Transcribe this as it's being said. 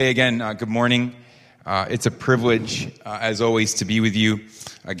Hey again, good morning. It's a privilege, as always, to be with you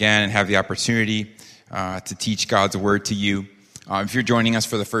again and have the opportunity to teach God's Word to you. If you're joining us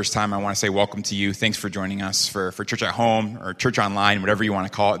for the first time, I want to say welcome to you. Thanks for joining us for Church at Home or Church Online, whatever you want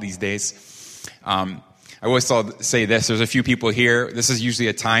to call it these days. I always say this, there's a few people here. This is usually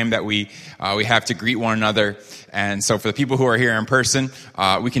a time that we have to greet one another. And so for the people who are here in person,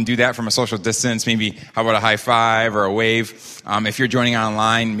 we can do that from a social distance. Maybe how about a high five or a wave? If you're joining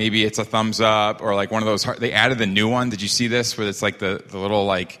online, maybe it's a thumbs up or like one of those. They added the new one. Did you see this? Where it's like the little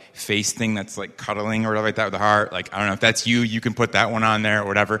like face thing that's like cuddling or whatever like that with the heart. Like, I don't know if that's you. You can put that one on there or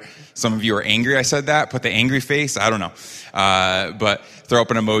whatever. Some of you are angry I said that. Put the angry face. I don't know. But throw up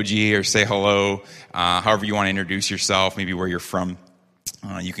an emoji or say hello. However you want to introduce yourself, maybe where you're from.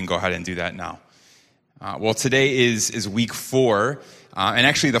 You can go ahead and do that now. Well, today is week 4, and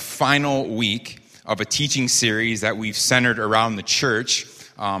actually the final week of a teaching series that we've centered around the church,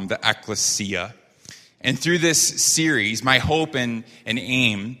 the ecclesia. And through this series, my hope and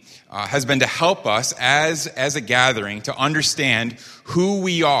aim has been to help us as a gathering to understand who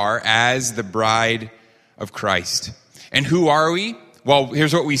we are as the bride of Christ. And who are we? Well,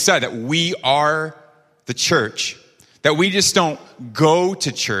 here's what we said, that we are the church. That we just don't go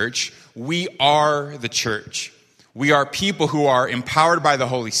to church. We are the church. We are people who are empowered by the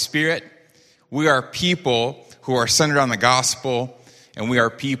Holy Spirit. We are people who are centered on the gospel. And we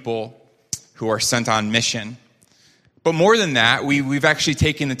are people who are sent on mission. But more than that, we've actually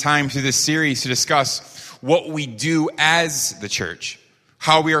taken the time through this series to discuss what we do as the church.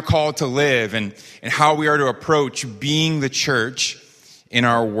 How we are called to live and how we are to approach being the church in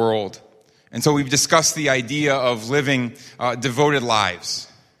our world. And so we've discussed the idea of living devoted lives,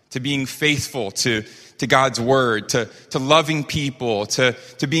 to being faithful to God's word, to loving people, to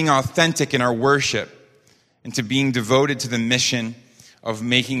being authentic in our worship, and to being devoted to the mission of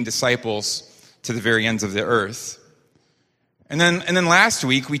making disciples to the very ends of the earth. And then last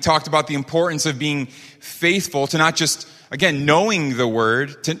week we talked about the importance of being faithful to not just, again, knowing the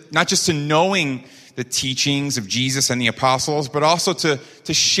word, to not just to knowing the teachings of Jesus and the apostles, but also to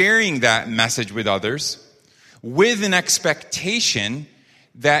sharing that message with others with an expectation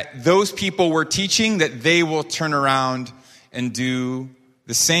that those people were teaching, that they will turn around and do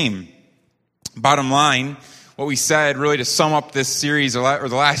the same. Bottom line, what we said really to sum up this series or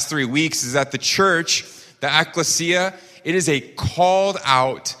the last 3 weeks is that the church, the ecclesia, it is a called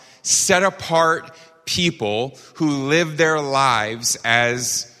out, set apart people who live their lives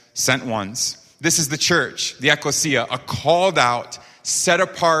as sent ones. This is the church, the ecclesia, a called out, set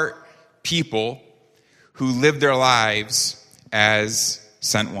apart people who live their lives as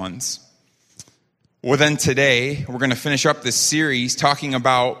sent ones. Well, then today, we're going to finish up this series talking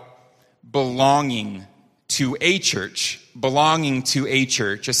about belonging to a church. Belonging to a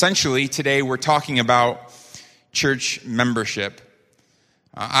church. Essentially, today we're talking about church membership.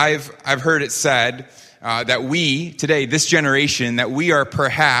 I've heard it said that we, today, this generation, that we are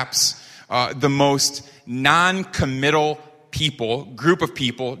perhaps the most non-committal people, group of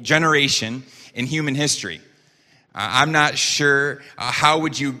people, generation in human history. I'm not sure how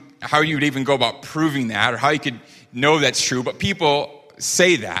you would even go about proving that or how you could know that's true, but people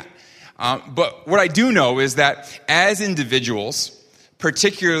say that. But what I do know is that as individuals,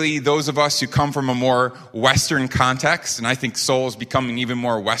 particularly those of us who come from a more Western context, and I think Seoul is becoming even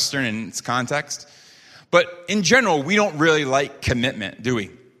more Western in its context, but in general, we don't really like commitment, do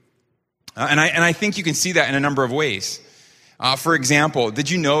we? And I think you can see that in a number of ways. For example, did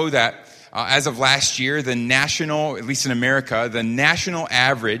you know that as of last year, the national, at least in America, the national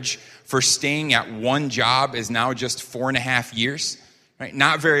average for staying at one job is now just 4.5 years, right?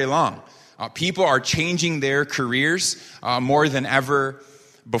 Not very long. People are changing their careers more than ever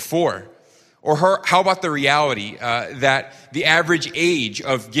before. Or how about the reality that the average age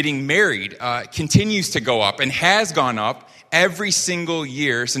of getting married continues to go up and has gone up every single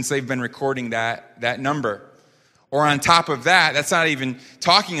year since they've been recording that number. Or on top of that, that's not even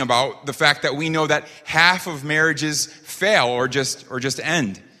talking about the fact that we know that half of marriages fail or just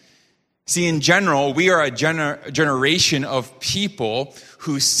end. See, in general, we are a generation of people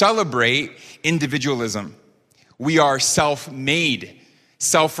who celebrate individualism. We are self-made,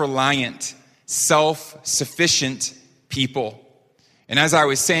 self-reliant, self-sufficient people. And as I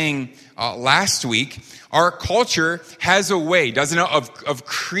was saying last week, our culture has a way, doesn't it, of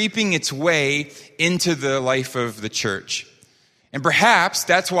creeping its way into the life of the church. And perhaps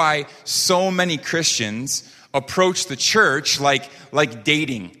that's why so many Christians approach the church like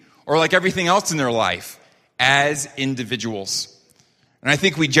dating or like everything else in their life as individuals. And I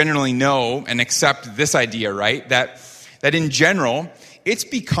think we generally know and accept this idea, right? That in general, it's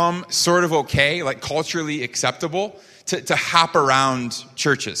become sort of okay, like culturally acceptable, to hop around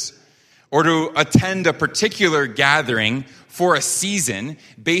churches or to attend a particular gathering for a season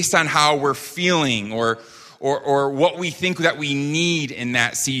based on how we're feeling or what we think that we need in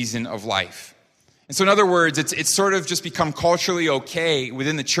that season of life. And so in other words, it's sort of just become culturally okay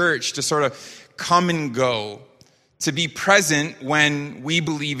within the church to sort of come and go, to be present when we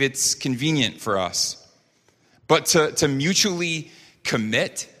believe it's convenient for us. But to mutually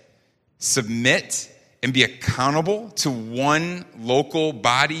commit, submit, and be accountable to one local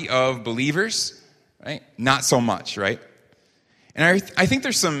body of believers, right? Not so much, right? And I think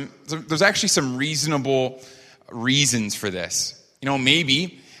there's actually some reasonable reasons for this.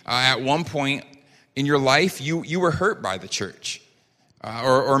 Maybe at one point in your life you were hurt by the church,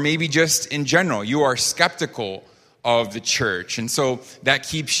 or maybe just in general you are skeptical of the church, and so that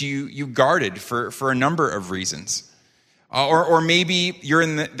keeps you guarded for a number of reasons. Or maybe you're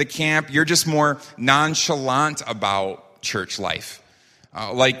in the camp, you're just more nonchalant about church life.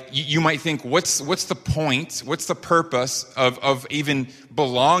 Like you might think, what's the point? What's the purpose of even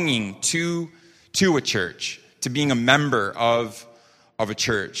belonging to a church, to being a member of a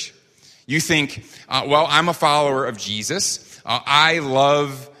church? You think, well, I'm a follower of Jesus. I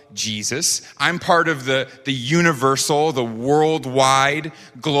love Jesus. I'm part of the universal, the worldwide,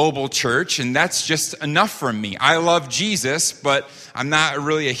 global church, and that's just enough for me. I love Jesus, but I'm not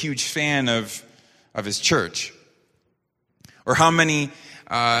really a huge fan of his church. Or how many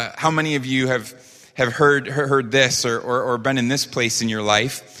of you have heard this or been in this place in your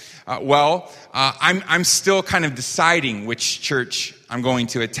life? I'm still kind of deciding which church I'm going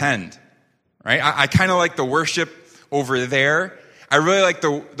to attend. Right? I kind of like the worship over there. I really like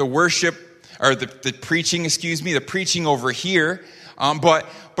the worship, or the preaching, the preaching over here. But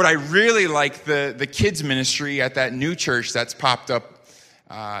I really like the kids ministry at that new church that's popped up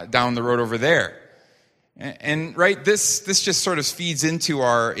down the road over there. And right, this just sort of feeds into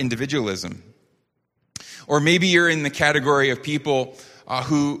our individualism. Or maybe you're in the category of people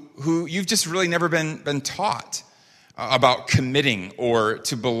who you've just really never been taught about committing or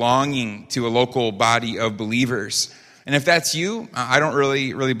to belonging to a local body of believers. And if that's you, I don't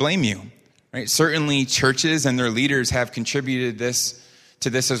really blame you. Right? Certainly churches and their leaders have contributed to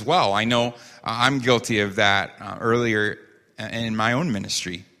this as well. I know I'm guilty of that earlier in my own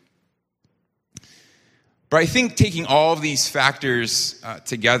ministry. But I think taking all of these factors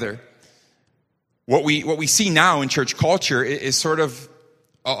together, what we see now in church culture is sort of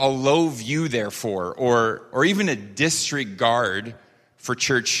a low view, therefore, or even a disregard for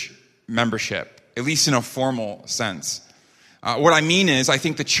church membership, at least in a formal sense. What I mean is, I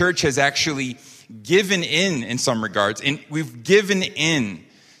think the church has actually given in some regards, and we've given in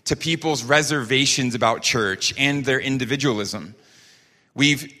to people's reservations about church and their individualism.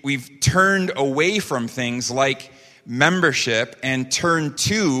 We've turned away from things like membership and turned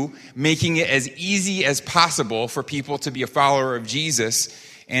to making it as easy as possible for people to be a follower of Jesus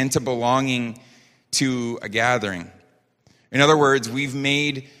and to belonging to a gathering. In other words, we've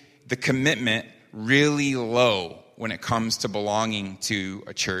made the commitment really low when it comes to belonging to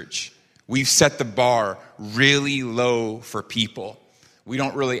a church. We've set the bar really low for people. We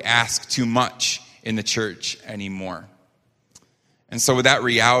don't really ask too much in the church anymore. And so with that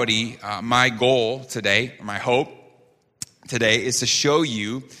reality, my goal today, my hope today, is to show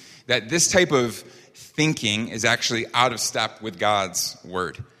you that this type of thinking is actually out of step with God's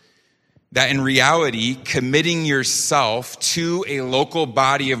word. That in reality, committing yourself to a local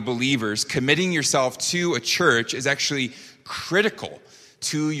body of believers, committing yourself to a church is actually critical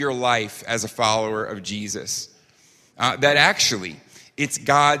to your life as a follower of Jesus. That actually, it's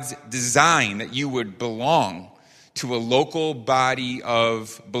God's design that you would belong to a local body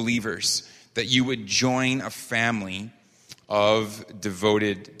of believers, that you would join a family of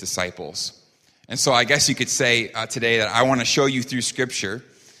devoted disciples. And so I guess you could say today that I want to show you through Scripture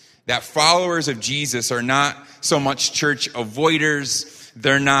that followers of Jesus are not so much church avoiders,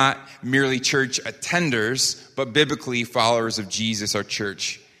 they're not merely church attenders, but biblically followers of Jesus are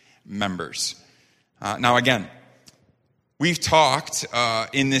church members. Now again, we've talked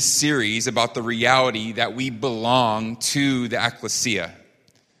in this series about the reality that we belong to the ecclesia,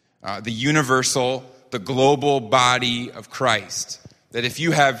 the universal, the global body of Christ. That if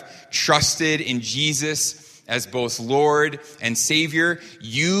you have trusted in Jesus as both Lord and Savior,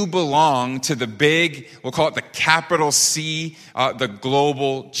 you belong to the big, we'll call it the capital C, the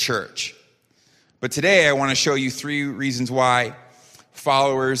global church. But today I want to show you 3 reasons why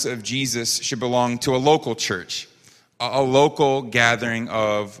followers of Jesus should belong to a local church, a local gathering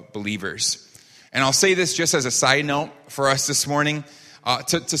of believers. And I'll say this just as a side note for us this morning.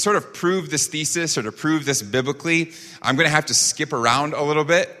 To sort of prove this thesis or to prove this biblically, I'm going to have to skip around a little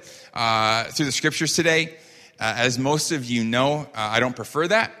bit through the scriptures today. As most of you know, I don't prefer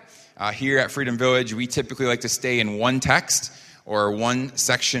that. Here at Freedom Village, we typically like to stay in one text or one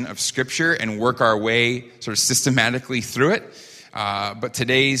section of scripture and work our way sort of systematically through it. But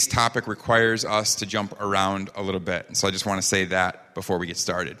today's topic requires us to jump around a little bit. And so I just want to say that before we get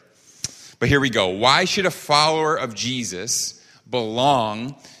started. But here we go. Why should a follower of Jesus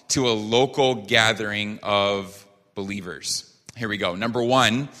belong to a local gathering of believers? Here we go. Number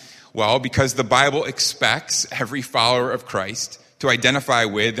one, well, because the Bible expects every follower of Christ to identify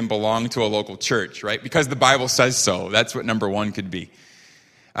with and belong to a local church, right? Because the Bible says so. That's what number one could be.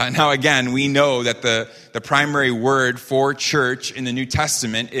 Now, again, we know that the primary word for church in the New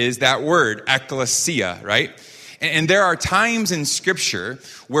Testament is that word, ecclesia, right? And there are times in Scripture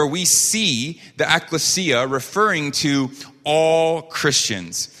where we see the ecclesia referring to all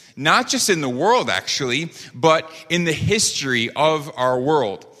Christians. Not just in the world, actually, but in the history of our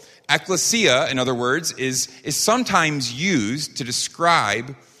world. Ecclesia, in other words, is sometimes used to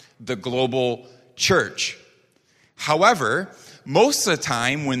describe the global church. However, most of the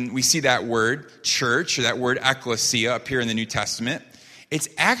time when we see that word church or that word ecclesia appear in the New Testament, it's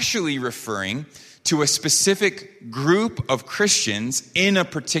actually referring to a specific group of Christians in a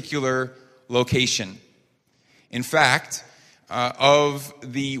particular location. In fact, of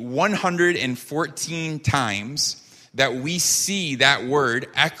the 114 times that we see that word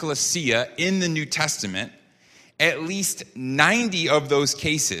ecclesia in the New Testament, at least 90 of those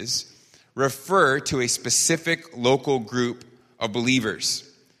cases refer to a specific local group of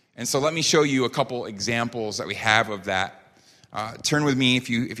believers. And so let me show you a couple examples that we have of that. Turn with me, if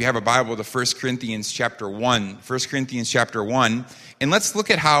you have a Bible, to 1 Corinthians chapter 1. 1 Corinthians chapter 1. And let's look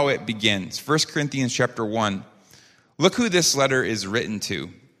at how it begins. 1 Corinthians chapter 1. Look who this letter is written to.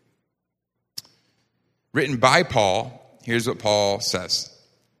 Written by Paul. Here's what Paul says.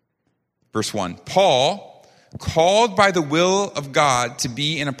 Verse 1. Paul, called by the will of God to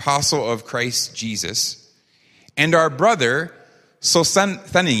be an apostle of Christ Jesus, and our brother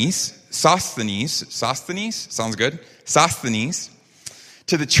Sosthenes, sounds good, Sosthenes,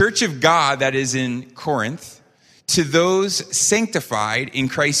 to the church of God that is in Corinth, to those sanctified in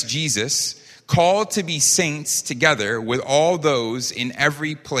Christ Jesus, called to be saints together with all those in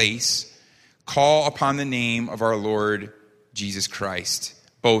every place, call upon the name of our Lord Jesus Christ,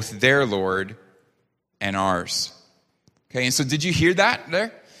 both their Lord and ours. Okay, and so did you hear that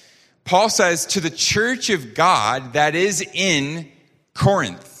there? Paul says, to the church of God that is in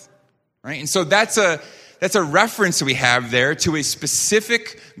Corinth, right? And so that's a reference we have there to a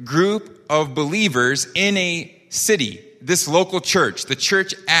specific group of believers in a city, this local church, the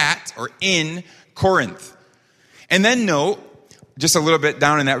church at or in Corinth. And then note, just a little bit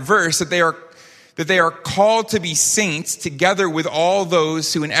down in that verse, that they are called to be saints together with all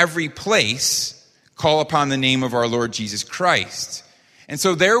those who in every place call upon the name of our Lord Jesus Christ. And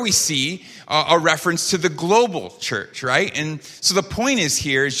so there we see a reference to the global church, right? And so the point is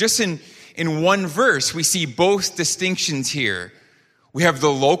here is just in one verse, we see both distinctions here. We have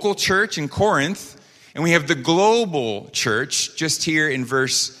the local church in Corinth, and we have the global church just here in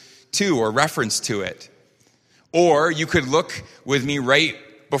verse 2, or reference to it. Or you could look with me right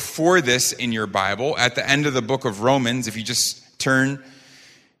before this in your Bible at the end of the book of Romans. If you just turn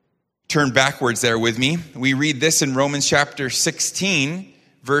backwards there with me. We read this in Romans chapter 16,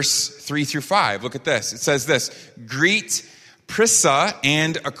 verse 3 through 5. Look at this. It says this: Greet Prisca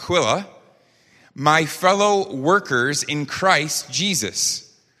and Aquila, my fellow workers in Christ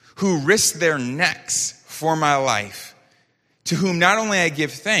Jesus, who risked their necks for my life, to whom not only I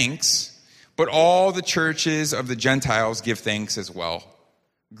give thanks, but all the churches of the Gentiles give thanks as well.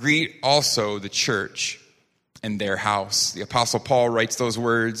 Greet also the church in their house. The Apostle Paul writes those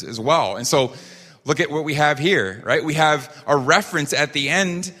words as well. And so look at what we have here, right? We have a reference at the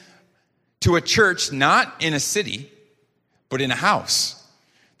end to a church not in a city, but in a house.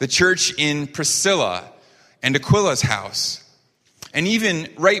 The church in Priscilla and Aquila's house. And even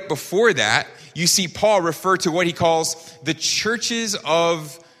right before that, you see Paul refer to what he calls the churches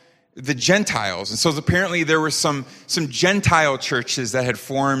of the Gentiles. And so apparently there were some Gentile churches that had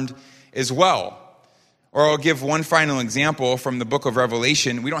formed as well. Or I'll give one final example from the book of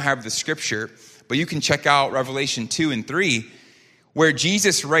Revelation. We don't have the scripture, but you can check out Revelation 2 and 3, where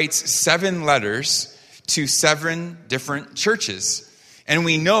Jesus writes 7 letters to 7 different churches. And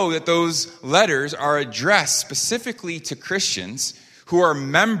we know that those letters are addressed specifically to Christians who are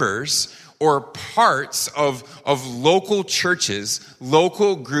members or parts of local churches,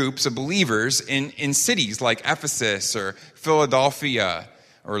 local groups of believers in cities like Ephesus or Philadelphia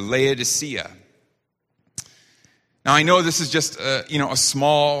or Laodicea. Now, I know this is just a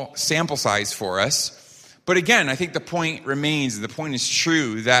small sample size for us, but again, I think the point remains, the point is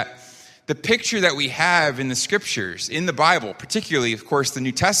true, that the picture that we have in the scriptures, in the Bible, particularly, of course, the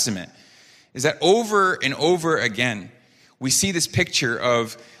New Testament, is that over and over again, we see this picture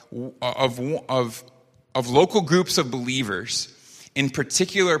of local groups of believers in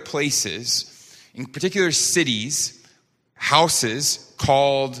particular places, in particular cities, houses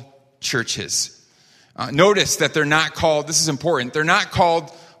called churches. Notice that they're not called, this is important, they're not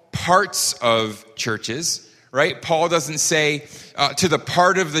called parts of churches, right? Paul doesn't say to the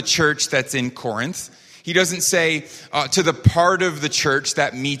part of the church that's in Corinth. He doesn't say to the part of the church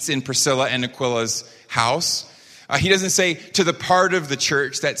that meets in Priscilla and Aquila's house. He doesn't say to the part of the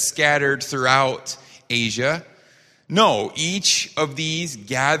church that's scattered throughout Asia. No, each of these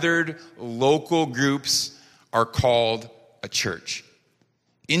gathered local groups are called a church.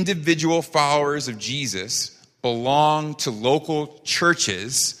 Individual followers of Jesus belong to local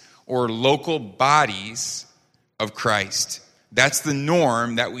churches or local bodies of Christ. That's the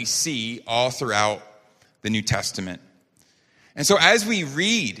norm that we see all throughout the New Testament. And so as we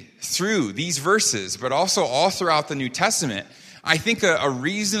read through these verses, but also all throughout the New Testament, I think a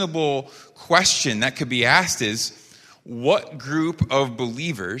reasonable question that could be asked is, what group of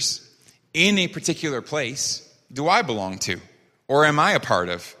believers in a particular place do I belong to? Or am I a part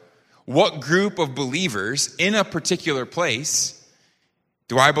of? What group of believers in a particular place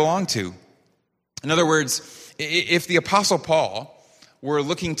do I belong to? In other words, if the Apostle Paul were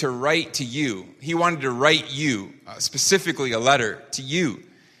looking to write to you, he wanted to write you, specifically a letter to you,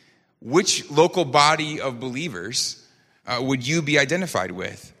 which local body of believers would you be identified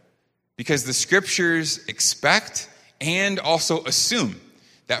with? Because the scriptures expect and also assume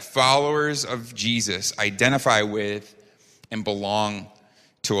that followers of Jesus identify with and belong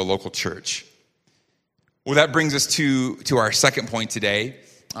to a local church. Well, that brings us to our second point today.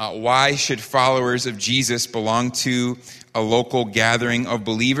 Why should followers of Jesus belong to a local gathering of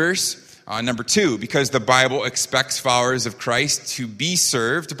believers? Number two, because the Bible expects followers of Christ to be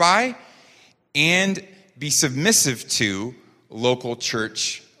served by and be submissive to local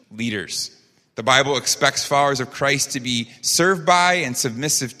church leaders. The Bible expects followers of Christ to be served by and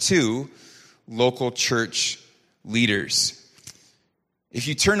submissive to local church leaders. If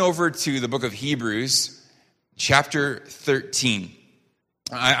you turn over to the book of Hebrews, chapter 13,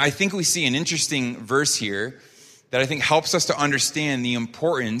 I think we see an interesting verse here that I think helps us to understand the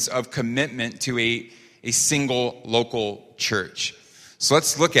importance of commitment to a single local church. So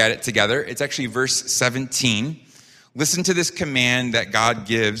let's look at it together. It's actually verse 17. Listen to this command that God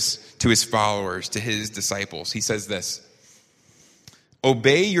gives to his followers, to his disciples. He says this: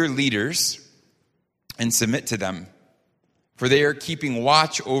 "Obey your leaders and submit to them, for they are keeping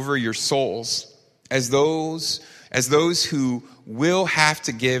watch over your souls as those who will have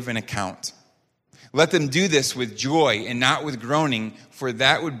to give an account. Let them do this with joy and not with groaning, for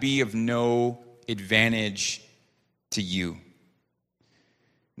that would be of no advantage to you."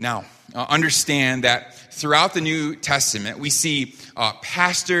 Now, understand that throughout the New Testament, we see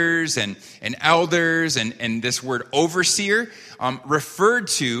pastors and elders and this word overseer referred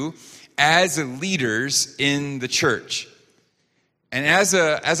to as leaders in the church. And as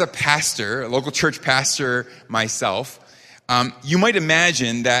a pastor, a local church pastor myself, you might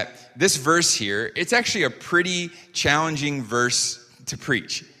imagine that this verse here, it's actually a pretty challenging verse to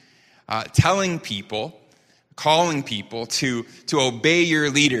preach. Telling people, calling people to obey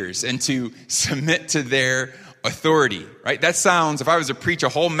your leaders and to submit to their authority, right? That sounds, if I was to preach a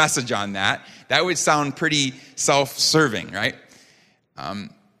whole message on that, that would sound pretty self-serving, right?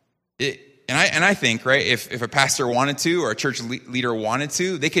 And I think, right, if a pastor wanted to or a church leader wanted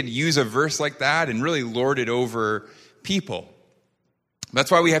to, they could use a verse like that and really lord it over people.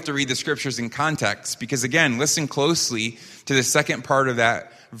 That's why we have to read the scriptures in context, because again, listen closely to the second part of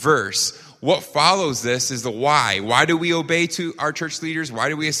that verse. What follows this is the why. Why do we obey to our church leaders? Why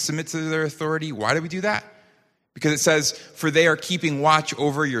do we submit to their authority? Why do we do that? Because it says, "For they are keeping watch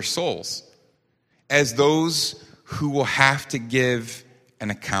over your souls as those who will have to give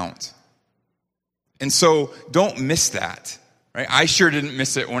an account." And so don't miss that, right? I sure didn't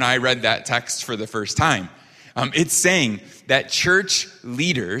miss it when I read that text for the first time. It's saying that church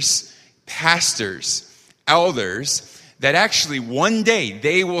leaders, pastors, elders, that actually one day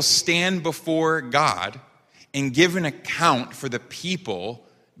they will stand before God and give an account for the people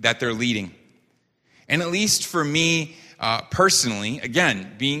that they're leading. And at least for me, personally,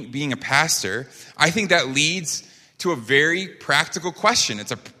 again, being a pastor, I think that leads to a very practical question.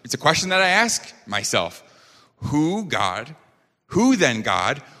 It's a question that I ask myself. Who then,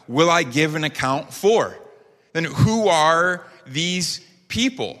 God, will I give an account for? Then who are these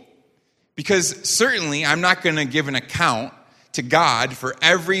people? Because certainly I'm not going to give an account to God for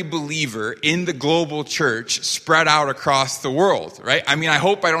every believer in the global church spread out across the world, right? I mean, I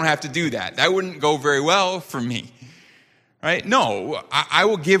hope I don't have to do that. That wouldn't go very well for me, right? No, I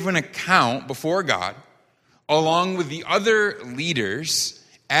will give an account before God along with the other leaders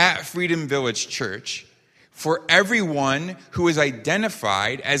at Freedom Village Church for everyone who is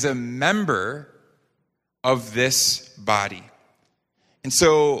identified as a member of this body. And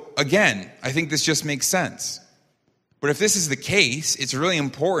so, again, I think this just makes sense. But if this is the case, it's really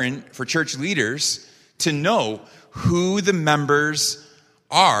important for church leaders to know who the members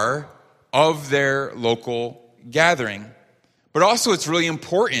are of their local gathering. But also it's really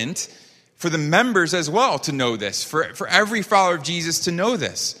important for the members as well to know this, for every follower of Jesus to know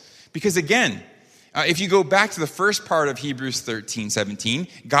this. Because again, if you go back to the first part of Hebrews 13:17,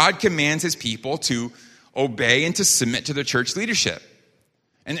 God commands his people to obey and to submit to the church leadership.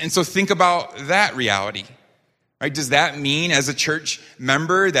 And so think about that reality. Right? Does that mean as a church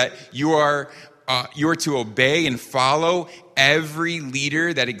member that you are to obey and follow every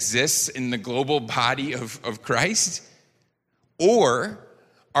leader that exists in the global body of Christ? Or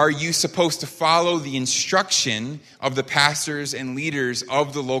are you supposed to follow the instruction of the pastors and leaders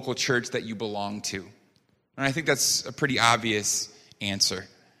of the local church that you belong to? And I think that's a pretty obvious answer.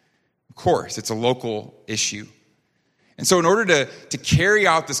 Of course, it's a local issue. And so in order to carry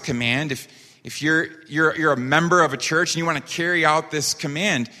out this command, if you're a member of a church and you want to carry out this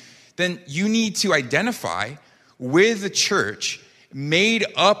command, then you need to identify with a church made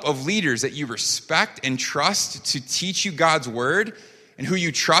up of leaders that you respect and trust to teach you God's word, and who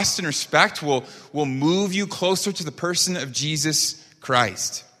you trust and respect will move you closer to the person of Jesus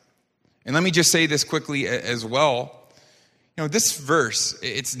Christ. And let me just say this quickly as well. You know, this verse, what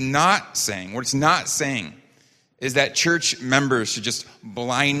it's not saying is that church members should just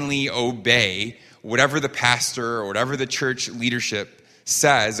blindly obey whatever the pastor or whatever the church leadership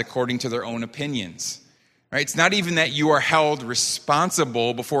says according to their own opinions. Right? It's not even that you are held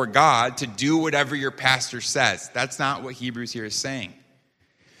responsible before God to do whatever your pastor says. That's not what Hebrews here is saying.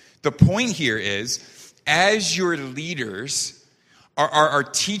 The point here is, as your leaders are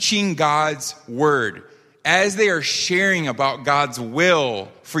teaching God's word, as they are sharing about God's will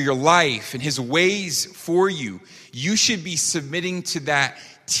for your life and his ways for you, you should be submitting to that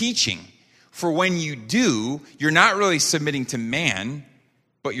teaching. For when you do, you're not really submitting to man,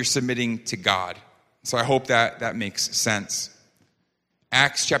 but you're submitting to God. So I hope that makes sense.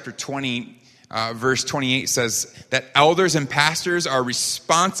 Acts chapter 20, verse 28 says that elders and pastors are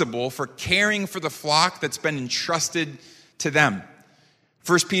responsible for caring for the flock that's been entrusted to them.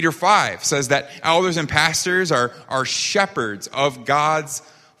 1 Peter 5 says that elders and pastors are shepherds of God's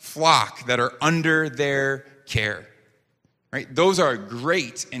flock that are under their care. Right? Those are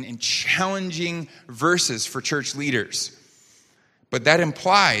great and challenging verses for church leaders. But that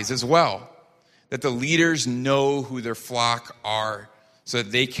implies as well that the leaders know who their flock are so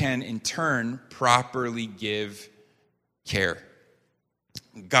that they can in turn properly give care.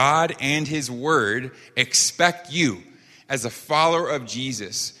 God and his word expect you as a follower of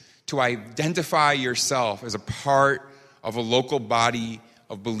Jesus to identify yourself as a part of a local body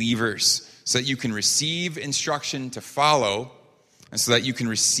of believers so that you can receive instruction to follow and so that you can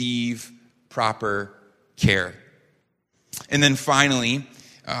receive proper care. And then finally,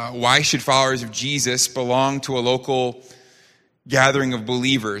 why should followers of Jesus belong to a local gathering of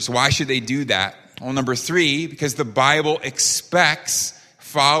believers? Why should they do that? Well, number 3, because the Bible expects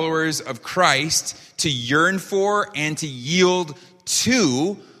followers of Christ to yearn for and to yield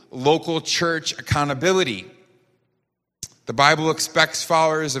to local church accountability. The Bible expects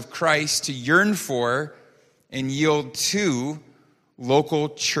followers of Christ to yearn for and yield to local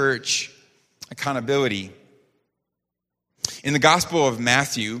church accountability. In the Gospel of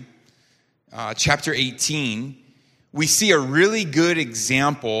Matthew, chapter 18, we see a really good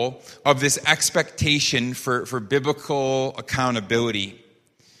example of this expectation for biblical accountability.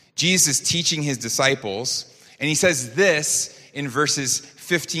 Jesus is teaching his disciples, and he says this in verses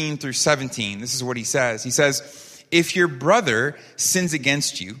 15 through 17. This is what he says. He says, "If your brother sins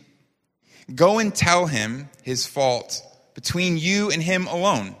against you, go and tell him his fault between you and him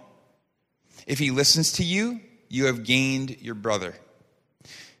alone. If he listens to you, you have gained your brother."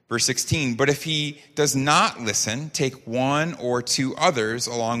 Verse 16, "But if he does not listen, take one or two others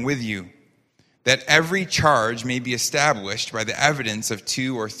along with you, that every charge may be established by the evidence of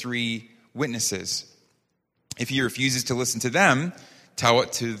 2 or 3 witnesses. If he refuses to listen to them, tell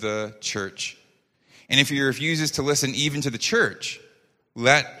it to the church. And if he refuses to listen even to the church,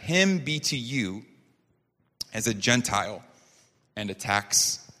 let him be to you as a Gentile and a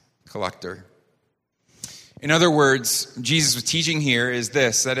tax collector. In other words, Jesus was teaching here is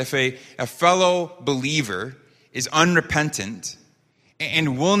this, that if a fellow believer is unrepentant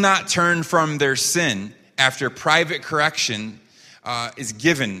and will not turn from their sin after private correction is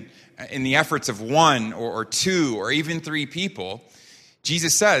given in the efforts of 1 or 2 or even 3 people,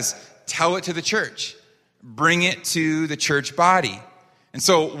 Jesus says, tell it to the church. Bring it to the church body. And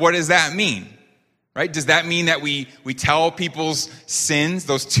so what does that mean? Right? Does that mean that we tell people's sins,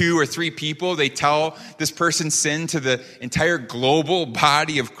 those 2 or 3 people, they tell this person's sin to the entire global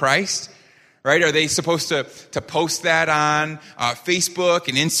body of Christ? Right? Are they supposed to post that on Facebook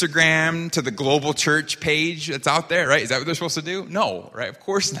and Instagram to the global church page that's out there? Right? Is that what they're supposed to do? No, right? Of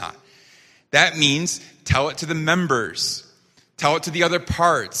course not. That means tell it to the members. Tell it to the other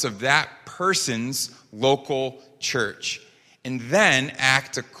parts of that person's local church. And then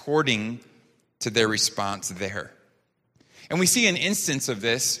act according to their response there. And we see an instance of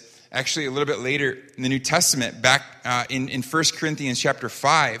this actually a little bit later in the New Testament, back in 1 Corinthians chapter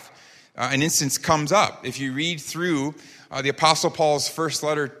 5. An instance comes up. If you read through the Apostle Paul's first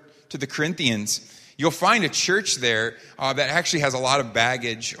letter to the Corinthians, you'll find a church there that actually has a lot of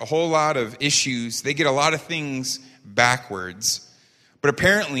baggage, a whole lot of issues. They get a lot of things backwards. But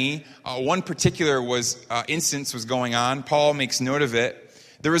apparently, one particular instance was going on. Paul makes note of it.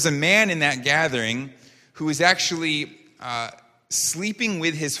 There was a man in that gathering who was actually sleeping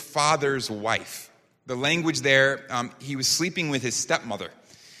with his father's wife. The language there, he was sleeping with his stepmother.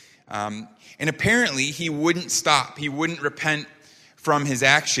 And apparently, he wouldn't stop. He wouldn't repent from his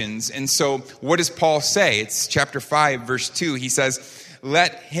actions. And so, what does Paul say? It's chapter 5, verse 2. He says,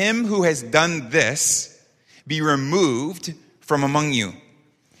 let him who has done this be removed from among you.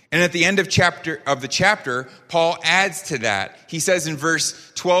 And at the end of the chapter, Paul adds to that. He says in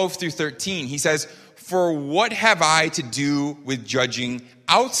verse 12 through 13, he says, for what have I to do with judging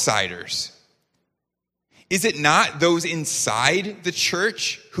outsiders? Is it not those inside the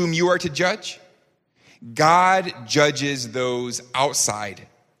church whom you are to judge? God judges those outside.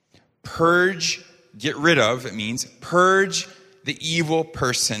 Purge, get rid of, it means purge the evil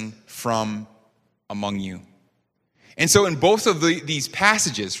person from among you. And so in both of these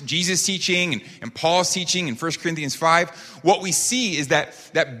passages, Jesus' teaching and Paul's teaching in 1 Corinthians 5, what we see is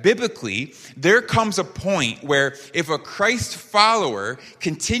that biblically, there comes a point where if a Christ follower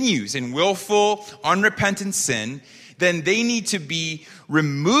continues in willful, unrepentant sin, then they need to be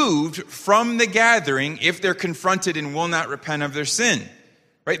removed from the gathering if they're confronted and will not repent of their sin.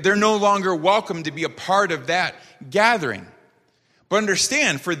 Right? They're no longer welcome to be a part of that gathering. But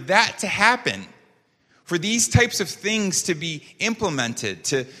understand, for that to happen, for these types of things to be implemented,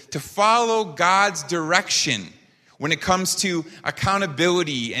 to follow God's direction when it comes to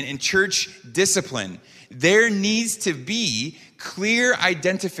accountability and church discipline, there needs to be clear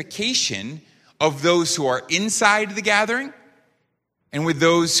identification of those who are inside the gathering and with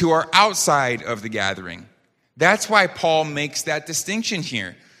those who are outside of the gathering. That's why Paul makes that distinction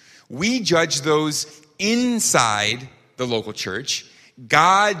here. We judge those inside the local church.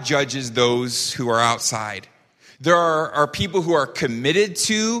 God judges those who are outside. There are people who are committed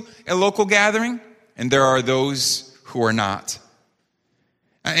to a local gathering, and there are those who are not.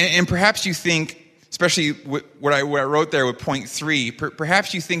 And perhaps you think, especially what I wrote there with point 3,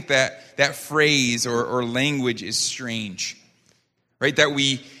 perhaps you think that phrase or language is strange, right? That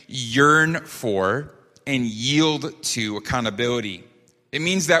we yearn for and yield to accountability. It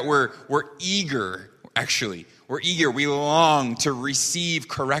means that we're eager, actually. We're eager, we long to receive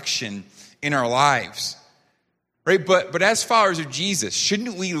correction in our lives. Right? But as followers of Jesus,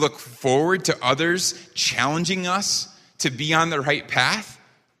 shouldn't we look forward to others challenging us to be on the right path?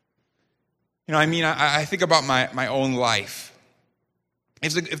 You know, I think about my own life.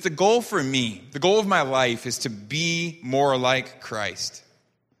 If the goal for me, the goal of my life is to be more like Christ,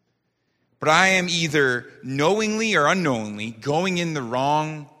 but I am either knowingly or unknowingly going in the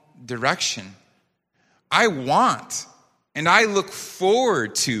wrong direction, I want and I look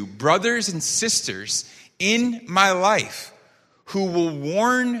forward to brothers and sisters in my life who will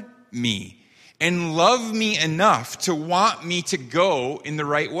warn me and love me enough to want me to go in the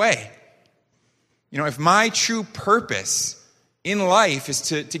right way. You know, if my true purpose in life is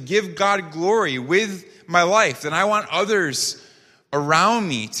to give God glory with my life, then I want others around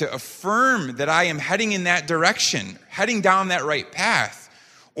me to affirm that I am heading in that direction, heading down that right path.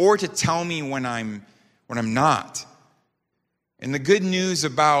 or to tell me when I'm not. And the good news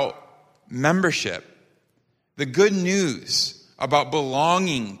about membership, the good news about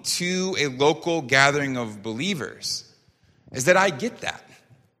belonging to a local gathering of believers is that I get that.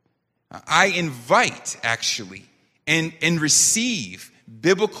 I invite, actually, and receive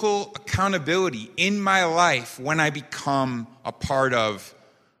biblical accountability in my life when I become a part of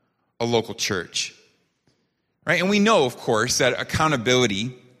a local church. Right? And we know, of course, that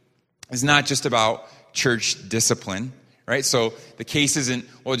accountability is not just about church discipline. Right? So the case isn't,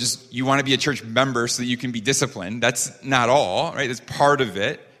 well, just you want to be a church member so that you can be disciplined. That's not all, right? That's part of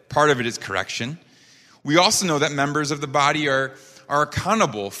it. Part of it is correction. We also know that members of the body are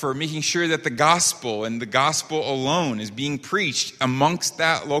accountable for making sure that the gospel and the gospel alone is being preached amongst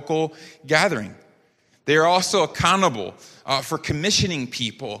that local gathering. They are also accountable for commissioning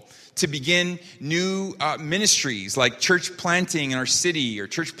people to begin new ministries like church planting in our city or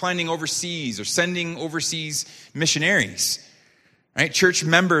church planting overseas or sending overseas missionaries. Right? Church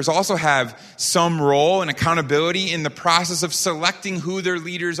members also have some role and accountability in the process of selecting who their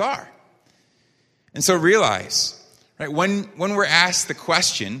leaders are. And so realize, right, when we're asked the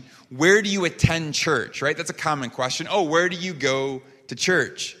question, where do you attend church? Right? That's a common question. Oh, where do you go to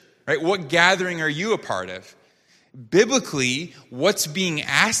church? Right? What gathering are you a part of? Biblically, what's being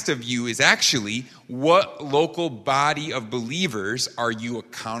asked of you is actually what local body of believers are you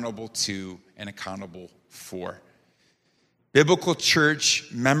accountable to and accountable for. Biblical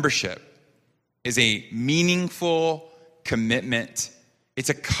church membership is a meaningful commitment. It's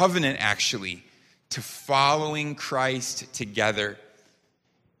a covenant, actually, to following Christ together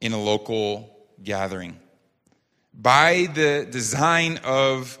in a local gathering. By the design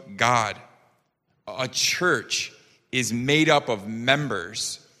of God, a church is made up of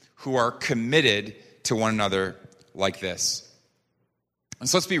members who are committed to one another like this. And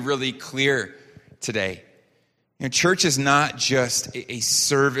so let's be really clear today. You know, church is not just a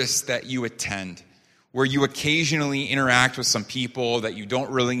service that you attend, where you occasionally interact with some people that you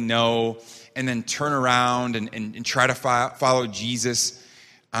don't really know, and then turn around and try to follow Jesus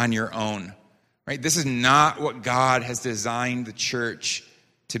on your own. Right? This is not what God has designed the church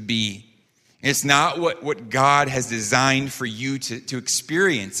to be. It's not what God has designed for you to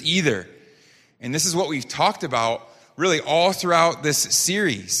experience either. And this is what we've talked about really all throughout this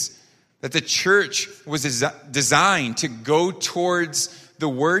series, that the church was designed to go towards the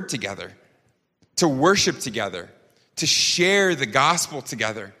word together, to worship together, to share the gospel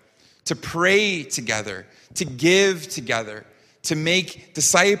together, to pray together, to give together, to make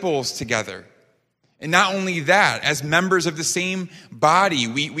disciples together. And not only that, as members of the same body,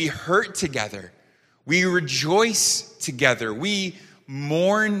 we hurt together, we rejoice together, we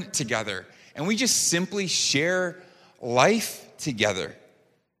mourn together, and we just simply share life together.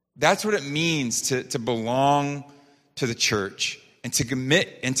 That's what it means to belong to the church and to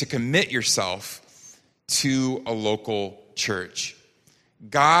commit yourself to a local church.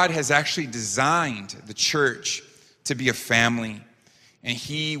 God has actually designed the church to be a family, and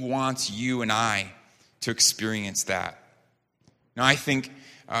He wants you and I to experience that. Now, I think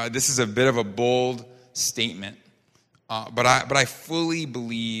this is a bit of a bold statement, but I fully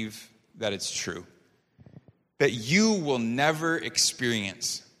believe that it's true. That you will never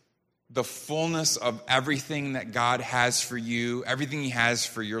experience the fullness of everything that God has for you, everything He has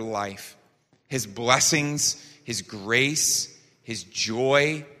for your life, His blessings, His grace, His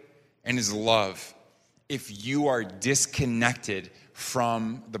joy, and His love, if you are disconnected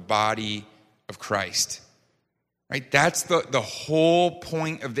from the body of Christ. Right? That's the whole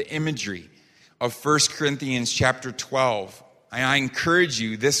point of the imagery of 1 Corinthians chapter 12. And I encourage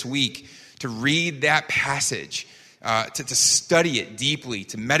you this week to read that passage, to study it deeply,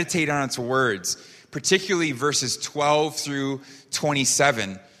 to meditate on its words, particularly verses 12 through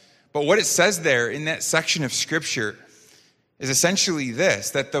 27. But what it says there in that section of Scripture is essentially this,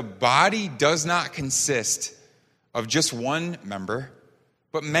 that the body does not consist of just one member,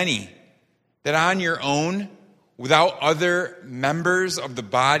 but many. That on your own, without other members of the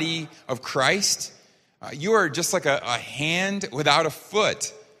body of Christ, you are just like a hand without a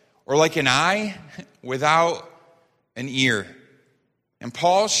foot, or like an eye without an ear. And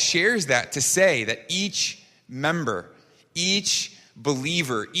Paul shares that to say that each member, each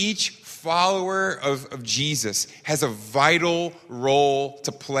believer, each follower of Jesus has a vital role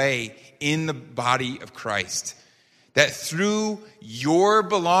to play in the body of Christ. That through your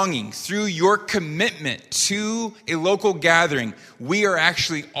belonging, through your commitment to a local gathering, we are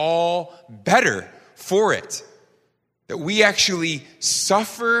actually all better for it. That we actually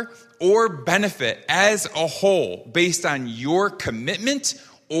suffer or benefit as a whole based on your commitment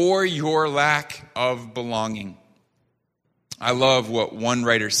or your lack of belonging. I love what one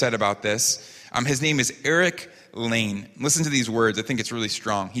writer said about this. His name is Eric Lane. Listen to these words. I think it's really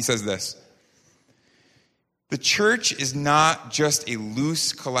strong. He says this: "The church is not just a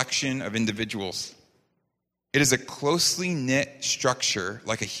loose collection of individuals. It is a closely knit structure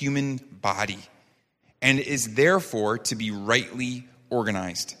like a human body, and is therefore to be rightly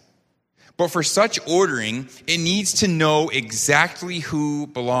organized. But for such ordering, it needs to know exactly who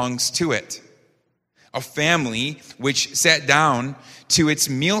belongs to it. A family which sat down to its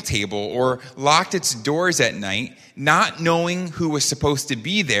meal table or locked its doors at night, not knowing who was supposed to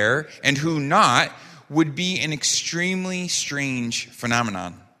be there and who not, would be an extremely strange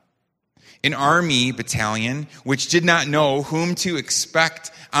phenomenon. An army battalion which did not know whom to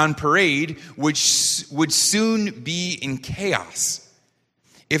expect on parade would soon be in chaos.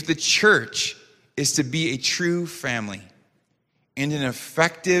 If the church is to be a true family and an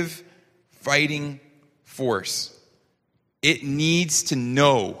effective fighting force, it needs to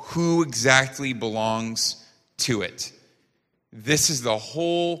know who exactly belongs to it. This is the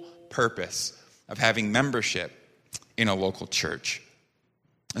whole purpose of having membership in a local church."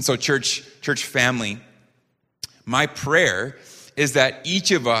 And so, church family, my prayer is that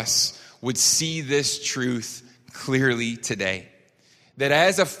each of us would see this truth clearly today. That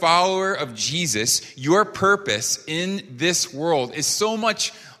as a follower of Jesus, your purpose in this world is so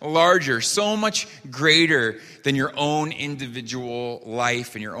much larger, so much greater than your own individual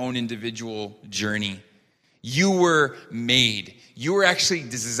life and your own individual journey. You were made. You were actually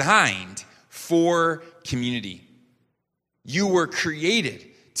designed for community. You were created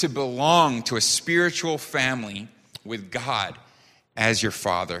to belong to a spiritual family with God as your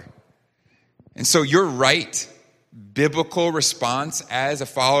Father. And so your right biblical response as a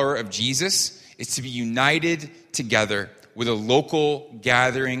follower of Jesus is to be united together with a local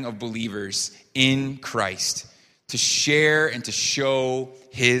gathering of believers in Christ to share and to show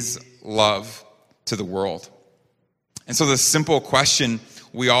his love to the world. And so the simple question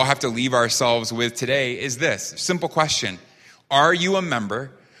we all have to leave ourselves with today is this simple question: are you a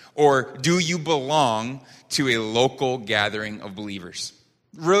member, or do you belong to a local gathering of believers?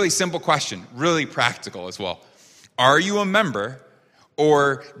 Really simple question, really practical as well. Are you a member,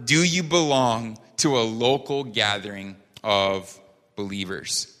 or do you belong to a local gathering of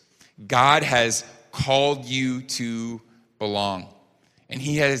believers? God has called you to belong, and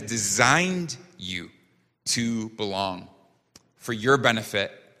he has designed you to belong for your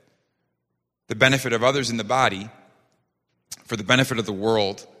benefit, the benefit of others in the body, for the benefit of the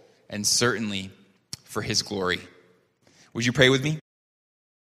world, and certainly for his glory. Would you pray with me?